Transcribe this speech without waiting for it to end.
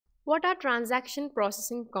What are transaction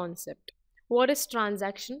processing concept? What is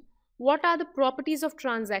transaction? What are the properties of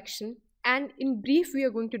transaction? And in brief, we are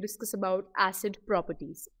going to discuss about ACID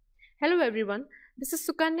properties. Hello everyone, this is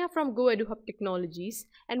Sukanya from Go EduHub Technologies,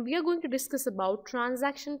 and we are going to discuss about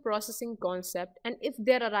transaction processing concept and if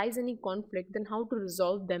there arise any conflict, then how to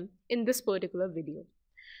resolve them in this particular video.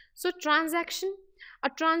 So a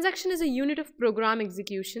transaction is a unit of program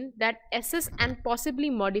execution that assess and possibly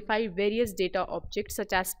modify various data objects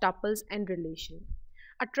such as tuples and relation.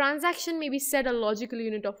 A transaction may be said a logical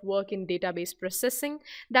unit of work in database processing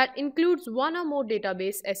that includes one or more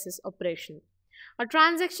database access operation. A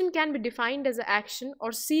transaction can be defined as an action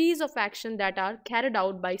or series of actions that are carried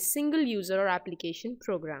out by single user or application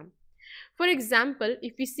program. For example,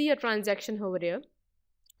 if we see a transaction over here,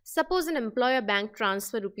 suppose an employer bank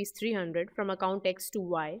transfer rupees 300 from account X to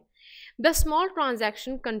Y. The small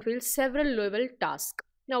transaction contains several low-level tasks.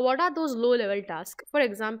 Now, what are those low-level tasks? For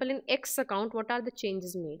example, in X account, what are the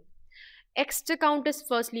changes made? X account is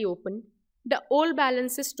firstly opened. The old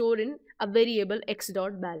balance is stored in a variable X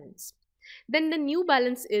dot balance. Then the new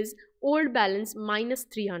balance is old balance minus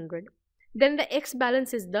 300. Then the X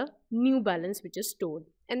balance is the new balance which is stored.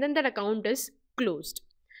 And then that account is closed.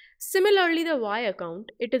 Similarly, the Y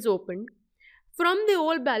account, it is opened. From the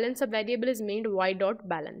old balance, a variable is made Y dot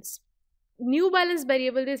balance. New balance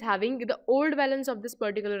variable is having the old balance of this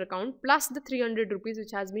particular account plus the 300 rupees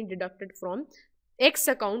which has been deducted from X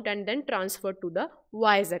account and then transferred to the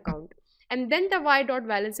Y's account. And then the Y dot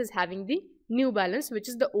balance is having the new balance which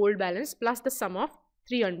is the old balance plus the sum of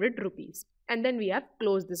 300 rupees. And then we have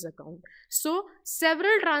closed this account. So,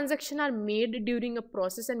 several transactions are made during a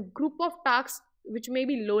process and group of tasks which may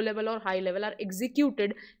be low level or high level are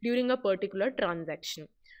executed during a particular transaction.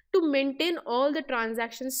 To maintain all the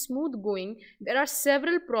transactions smooth going, there are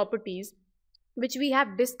several properties which we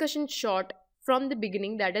have discussed in short from the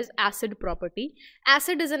beginning, that is ACID property.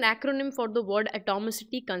 ACID is an acronym for the word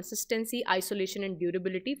atomicity, consistency, isolation and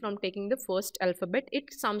durability. From taking the first alphabet,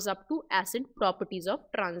 it sums up to ACID properties of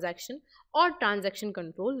transaction or transaction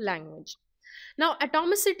control language. Now,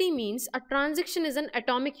 atomicity means a transaction is an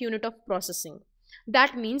atomic unit of processing.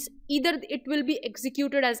 That means either it will be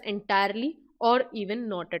executed as entirely or even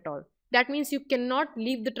not at all. That means you cannot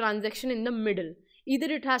leave the transaction in the middle. Either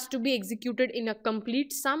it has to be executed in a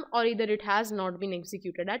complete sum or either it has not been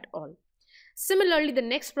executed at all. Similarly, the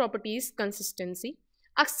next property is consistency.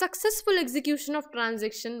 A successful execution of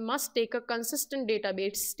transaction must take a consistent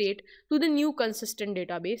database state to the new consistent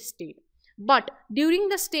database state. But during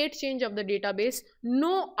the state change of the database,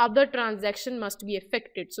 no other transaction must be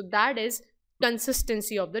affected. So that is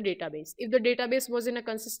consistency of the database. If the database was in a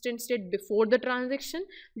consistent state before the transaction,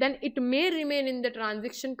 then it may remain in the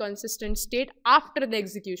transaction consistent state after the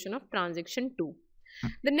execution of transaction 2.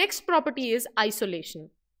 The next property is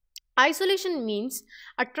isolation. Isolation means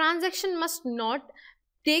a transaction must not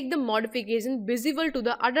take the modification visible to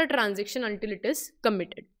the other transaction until it is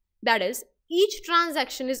committed. That is, each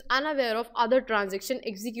transaction is unaware of other transaction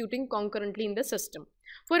executing concurrently in the system.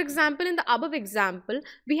 For example, in the above example,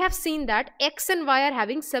 we have seen that X and Y are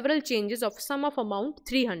having several changes of sum of amount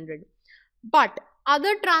 300. But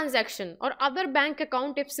other transaction or other bank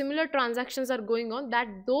account, if similar transactions are going on, that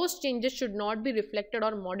those changes should not be reflected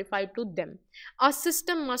or modified to them. A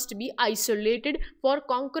system must be isolated for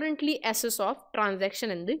concurrently access of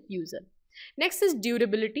transaction and the user. Next is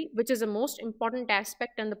durability, which is the most important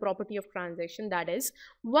aspect and the property of transaction. That is,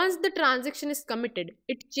 once the transaction is committed,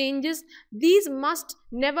 it changes. These must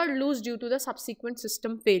never lose due to the subsequent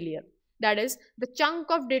system failure. That is, the chunk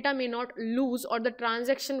of data may not lose or the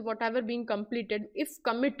transaction whatever being completed, if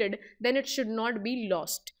committed, then it should not be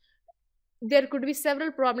lost. There could be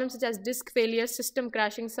several problems such as disk failure, system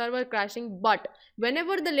crashing, server crashing, but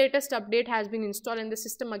whenever the latest update has been installed and the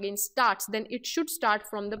system again starts, then it should start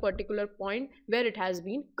from the particular point where it has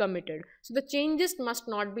been committed. So the changes must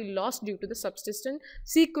not be lost due to the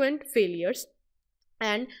subsequent failures,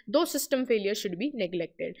 and those system failures should be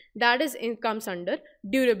neglected. That is, comes under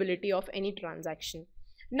durability of any transaction.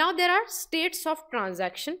 Now there are states of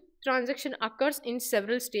transaction. Transaction occurs in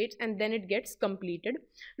several states and then it gets completed.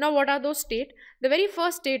 Now what are those states? The very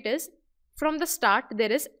first state is, from the start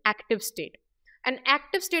there is active state. An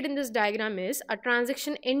active state in this diagram is a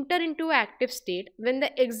transaction enter into active state when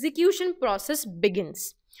the execution process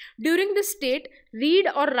begins. During this state, read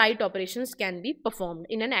or write operations can be performed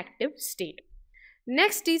in an active state.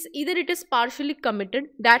 Next is either it is partially committed,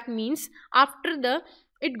 that means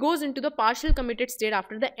it goes into the partial committed state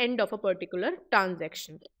after the end of a particular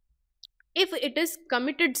transaction. If it is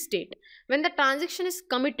committed state, when the transaction is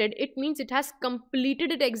committed, it means it has completed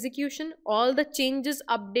its execution, all the changes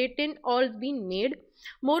updated, all been made,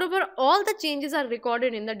 Moreover, all the changes are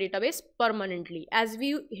recorded in the database permanently. As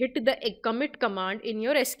we hit the commit command in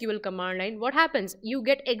your SQL command line, what happens? You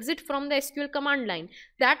get exit from the SQL command line.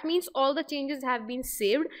 That means all the changes have been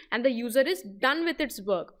saved and the user is done with its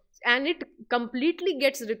work, and it completely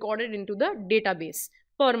gets recorded into the database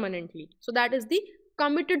permanently. So that is the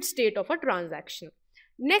committed state of a transaction.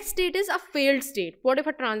 Next state is a failed state. What if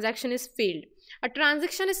a transaction is failed? A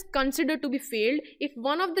transaction is considered to be failed if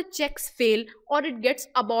one of the checks fail or it gets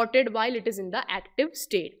aborted while it is in the active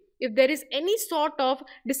state. If there is any sort of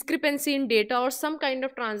discrepancy in data or some kind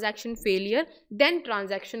of transaction failure, then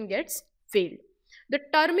transaction gets failed. The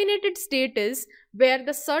terminated state is where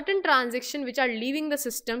the certain transactions which are leaving the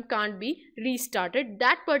system can't be restarted.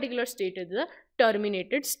 That particular state is the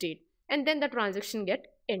terminated state, and then the transaction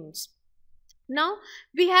ends. Now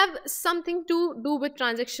we have something to do with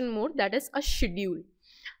transaction mode, that is a schedule.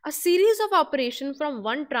 A series of operations from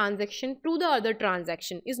one transaction to the other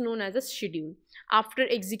transaction is known as a schedule. After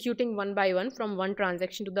executing one by one from one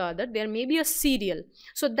transaction to the other, there may be a serial.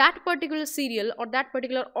 So that particular serial or that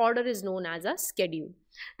particular order is known as a schedule.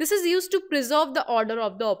 This is used to preserve the order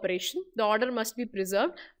of the operation. The order must be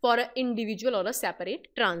preserved for an individual or a separate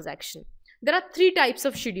transaction. There are three types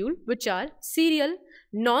of schedule, which are serial,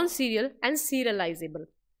 non-serial and serializable.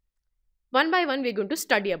 One by one we are going to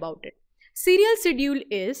study about it. Serial schedule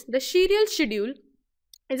is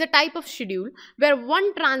a type of schedule where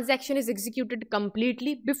one transaction is executed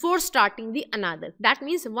completely before starting the another. That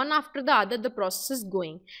means one after the other the process is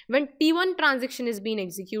going. When T1 transaction is being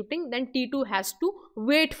executing, then T2 has to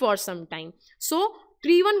wait for some time. So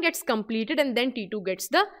T1 gets completed and then T2 gets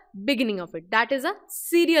the beginning of it. That is a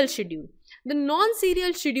serial schedule. The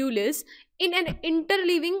non-serial schedule is in an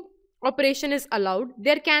interleaving operation is allowed.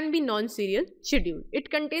 There can be non-serial schedule. It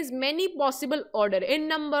contains many possible orders. A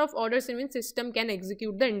number of orders in which system can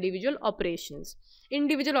execute the individual operations.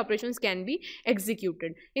 Individual operations can be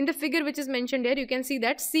executed. In the figure which is mentioned here, you can see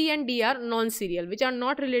that C and D are non-serial, which are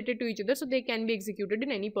not related to each other, so they can be executed in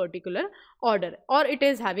any particular order, or it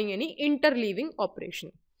is having any interleaving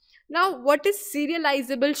operation. Now, what is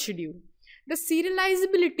serializable schedule? The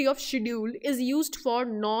serializability of schedule is used for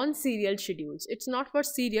non-serial schedules. It's not for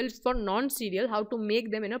serial, it's for non-serial, how to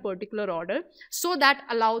make them in a particular order so that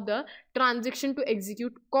allow the transaction to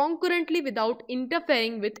execute concurrently without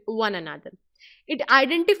interfering with one another. It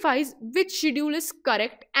identifies which schedule is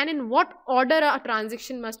correct and in what order a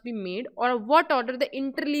transaction must be made or what order the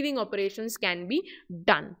interleaving operations can be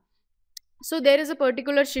done. So there is a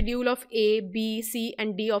particular schedule of A, B, C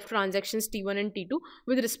and D of transactions T1 and T2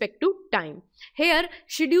 with respect to time. Here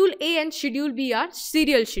schedule A and schedule B are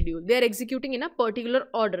serial schedule. They are executing in a particular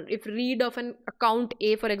order. If read of an account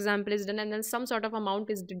A, for example, is done and then some sort of amount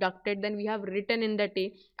is deducted, then we have written in that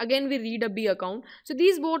A. Again we read a B account. So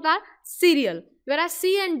these both are serial. Whereas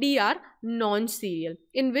C and D are non-serial,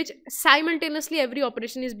 in which simultaneously every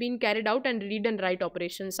operation is being carried out and read and write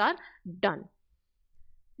operations are done.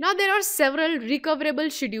 Now there are several recoverable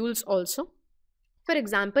schedules also. For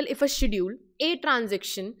example, if a schedule A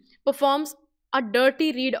transaction performs a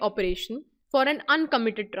dirty read operation for an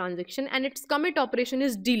uncommitted transaction and its commit operation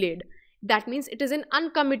is delayed, that means it is an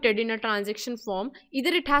uncommitted in a transaction form, either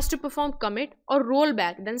it has to perform commit or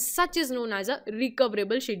rollback, then such is known as a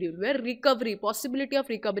recoverable schedule where possibility of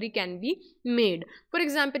recovery can be made. For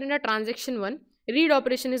example, in a transaction 1, read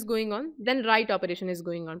operation is going on, then write operation is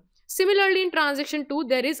going on. Similarly, in transaction 2,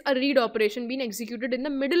 there is a read operation being executed in the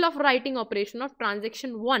middle of writing operation of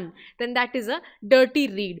transaction 1. Then that is a dirty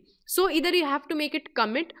read. So either you have to make it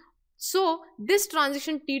commit. So this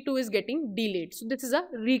transaction T2 is getting delayed. So this is a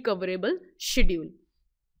recoverable schedule.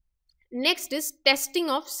 Next is testing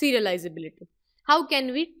of serializability. How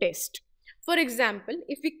can we test? For example,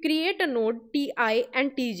 if we create a node Ti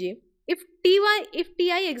and Tj, if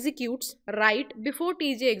Ti executes write before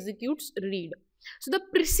Tj executes read. So the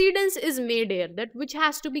precedence is made here, that which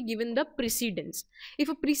has to be given the precedence. If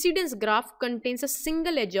a precedence graph contains a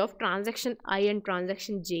single edge of transaction I and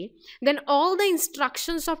transaction j, then all the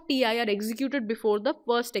instructions of Ti are executed before the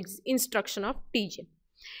first instruction of Tj.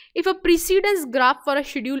 If a precedence graph for a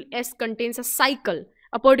schedule S contains a cycle,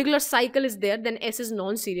 a particular cycle is there, then S is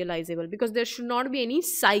non-serializable because there should not be any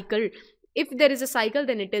cycle. If there is a cycle,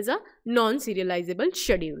 then it is a non-serializable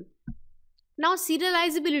schedule. Now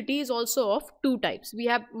serializability is also of two types. We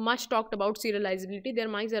have much talked about serializability. There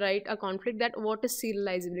might arise a conflict that what is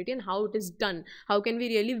serializability and how it is done. How can we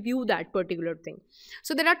really view that particular thing?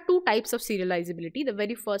 So there are two types of serializability. The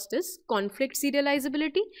very first is conflict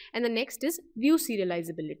serializability and the next is view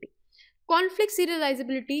serializability. Conflict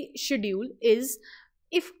serializability schedule is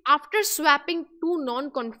if after swapping two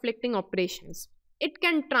non-conflicting operations, it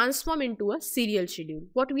can transform into a serial schedule.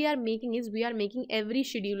 What we are making is we are making every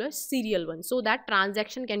schedule a serial one, so that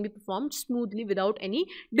transaction can be performed smoothly without any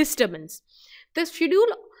disturbance. The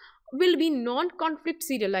schedule will be non-conflict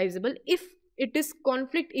serializable if it is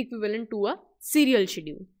conflict equivalent to a serial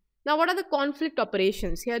schedule. Now, what are the conflict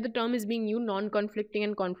operations? Here the term is being used, non-conflicting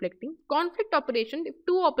and conflicting. Conflict operation, if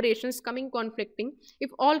two operations coming conflicting,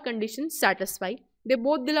 if all conditions satisfy, they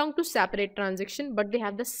both belong to separate transaction, but they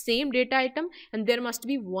have the same data item, and there must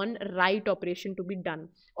be one write operation to be done.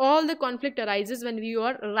 All the conflict arises when you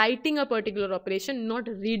are writing a particular operation, not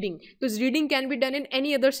reading, because reading can be done in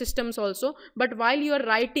any other systems also, but while you are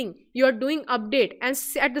writing, you are doing update, and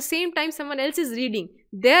at the same time someone else is reading,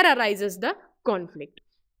 there arises the conflict.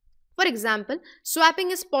 For example,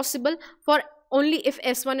 swapping is possible for only if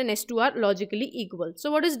S1 and S2 are logically equal.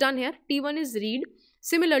 So what is done here? T1 is read,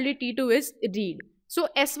 similarly T2 is read. So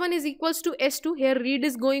S1 is equals to S2, here read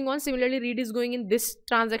is going on, similarly read is going in this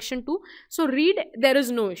transaction too. So read, there is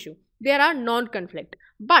no issue, there are non-conflict.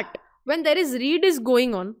 But when there is read is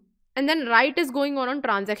going on and then write is going on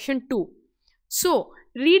transaction 2. So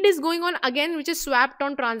read is going on again, which is swapped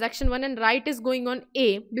on transaction 1, and write is going on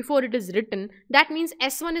A before it is written. That means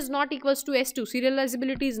S1 is not equals to S2.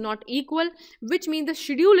 Serializability is not equal, which means the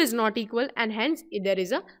schedule is not equal, and hence there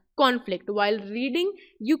is a conflict. While reading,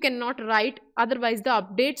 you cannot write, otherwise the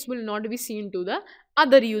updates will not be seen to the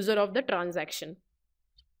other user of the transaction.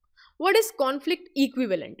 What is conflict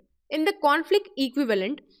equivalent? In the conflict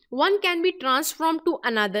equivalent, one can be transformed to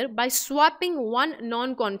another by swapping one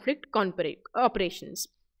non-conflict operations.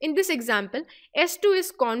 In this example, S2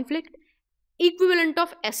 is conflict equivalent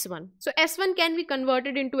of S1. So S1 can be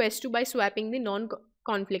converted into S2 by swapping the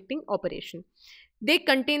non-conflicting operation. They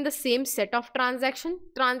contain the same set of transaction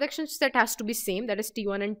set has to be same, that is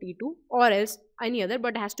T1 and T2, or else any other,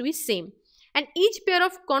 but has to be same. And each pair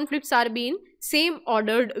of conflicts are being same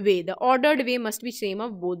ordered way. The ordered way must be same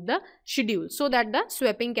of both the schedules, so that the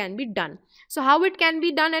swapping can be done. So how it can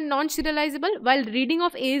be done and non-serializable? While reading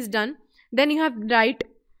of A is done, then you have write,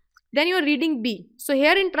 then you are reading B. So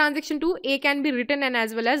here in transaction 2, A can be written and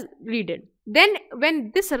as well as readed. Then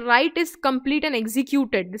when this write is complete and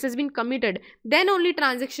executed, this has been committed, then only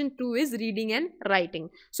transaction 2 is reading and writing.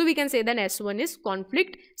 So we can say that S1 is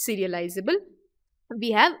conflict serializable.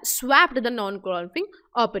 We have swapped the non-conflicting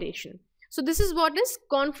operation. So this is what is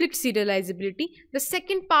conflict serializability. The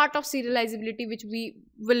second part of serializability which we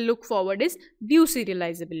will look forward is view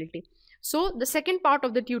serializability. So the second part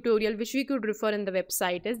of the tutorial which we could refer in the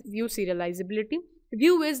website is view serializability.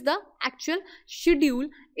 View is the actual schedule.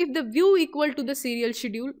 If the view equal to the serial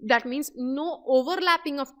schedule, that means no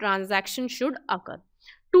overlapping of transaction should occur.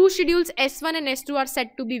 Two schedules S1 and S2 are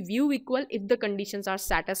said to be view equal if the conditions are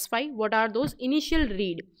satisfied. What are those? Initial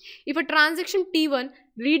read. If a transaction T1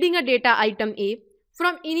 reading a data item A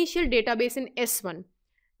from initial database in S1,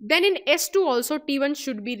 then in S2 also T1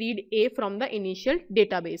 should be read A from the initial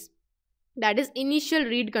database. That is, initial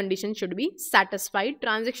read condition should be satisfied.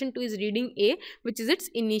 Transaction 2 is reading A, which is its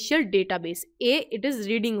initial database. A, it is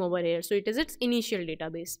reading over here, so it is its initial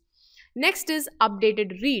database. Next is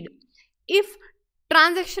updated read. If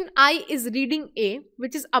transaction I is reading A,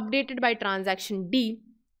 which is updated by transaction D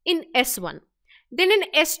in S1, then in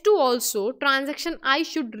S2 also transaction I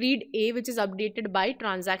should read A, which is updated by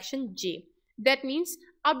transaction J. That means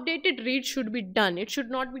updated read should be done. It should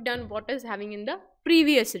not be done what is having in the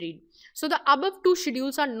previous read. So the above two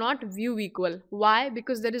schedules are not view equal. Why?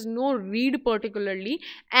 Because there is no read particularly,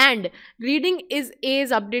 and reading is A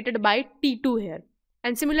is updated by T2 here.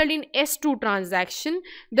 And similarly in S2 transaction,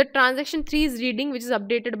 the transaction 3 is reading, which is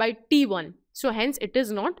updated by T1. So hence it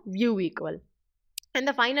is not view equal. And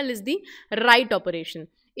the final is the write operation.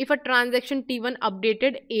 If a transaction T1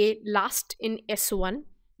 updated A last in S1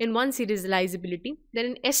 in one serializability, then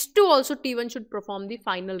in S2 also T1 should perform the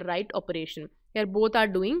final write operation. Here both are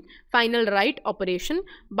doing final write operation,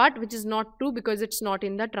 but which is not true because it's not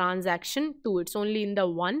in the transaction 2, it's only in the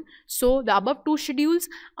 1. So the above two schedules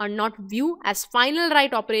are not view, as final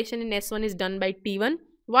write operation in S1 is done by T1,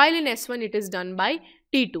 while in S1 it is done by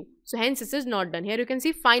T2. So hence this is not done. Here you can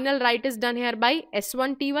see final write is done here by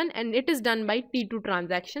S1 T1 and it is done by T2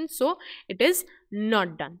 transaction. So it is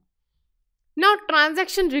not done. Now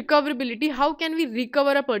transaction recoverability. How can we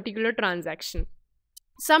recover a particular transaction?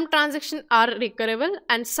 Some transactions are recoverable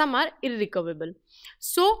and some are irrecoverable.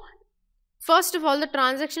 So first of all, the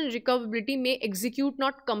transaction recoverability may execute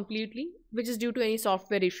not completely, which is due to any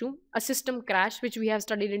software issue, a system crash, which we have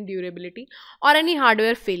studied in durability, or any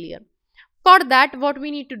hardware failure. For that, what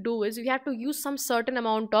we need to do is we have to use some certain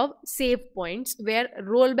amount of save points where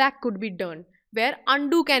rollback could be done. where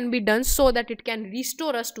undo can be done so that it can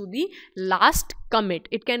restore us to the last commit.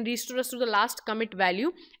 It can restore us to the last commit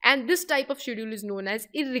value, and this type of schedule is known as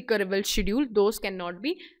irrecoverable schedule. Those cannot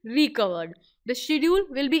be recovered. The schedule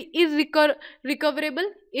will be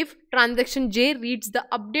recoverable if transaction J reads the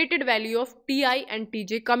updated value of Ti and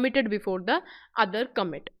Tj committed before the other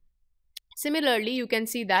commit. Similarly, you can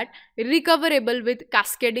see that recoverable with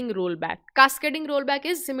cascading rollback. Cascading rollback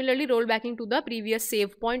is similarly rollbacking to the previous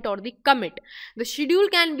save point or the commit. The schedule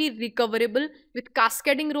can be recoverable with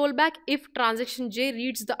cascading rollback if transaction J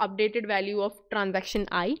reads the updated value of transaction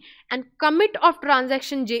I and commit of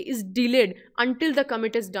transaction J is delayed until the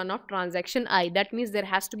commit is done of transaction I. That means there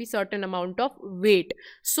has to be certain amount of wait.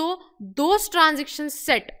 So those transactions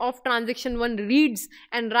set of transaction 1 reads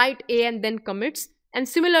and write A and then commits, and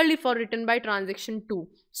similarly for written by transaction 2.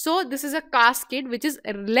 So this is a cascade which is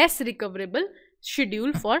a less recoverable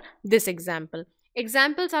schedule for this example.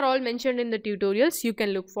 Examples are all mentioned in the tutorials. You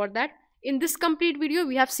can look for that. In this complete video,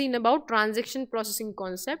 we have seen about transaction processing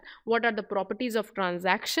concept, what are the properties of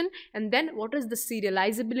transaction, and then what is the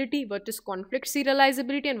serializability, what is conflict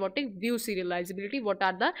serializability, and what is view serializability, what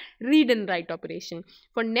are the read and write operation.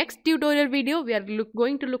 For next tutorial video, we are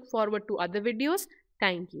going to look forward to other videos.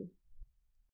 Thank you.